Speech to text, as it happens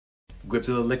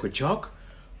GRIPZILLA liquid chalk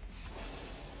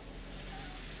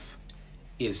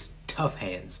is tough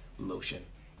hands lotion.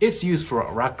 It's used for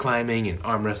rock climbing and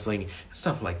arm wrestling,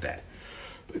 stuff like that.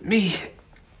 But me,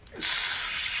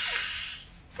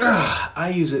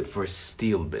 I use it for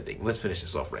steel bending. Let's finish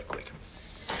this off right quick.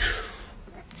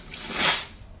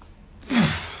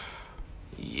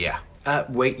 Yeah.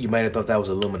 Wait, you might have thought that was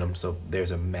aluminum, so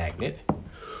there's a magnet.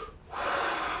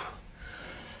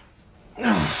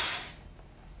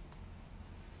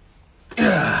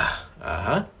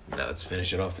 Uh-huh. Now let's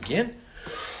finish it off again.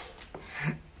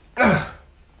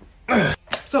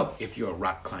 So, if you're a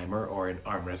rock climber or an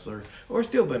arm wrestler or a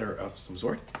steel bender of some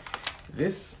sort,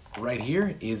 this right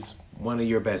here is one of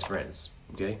your best friends,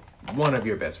 okay? One of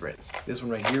your best friends. This one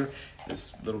right here,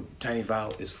 this little tiny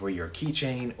vial is for your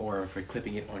keychain or for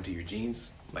clipping it onto your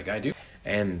jeans, like I do.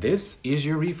 And this is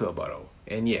your refill bottle.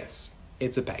 And yes,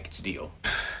 it's a package deal.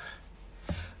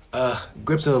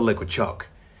 GRIPZILLA liquid chalk.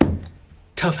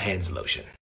 Tough hands lotion.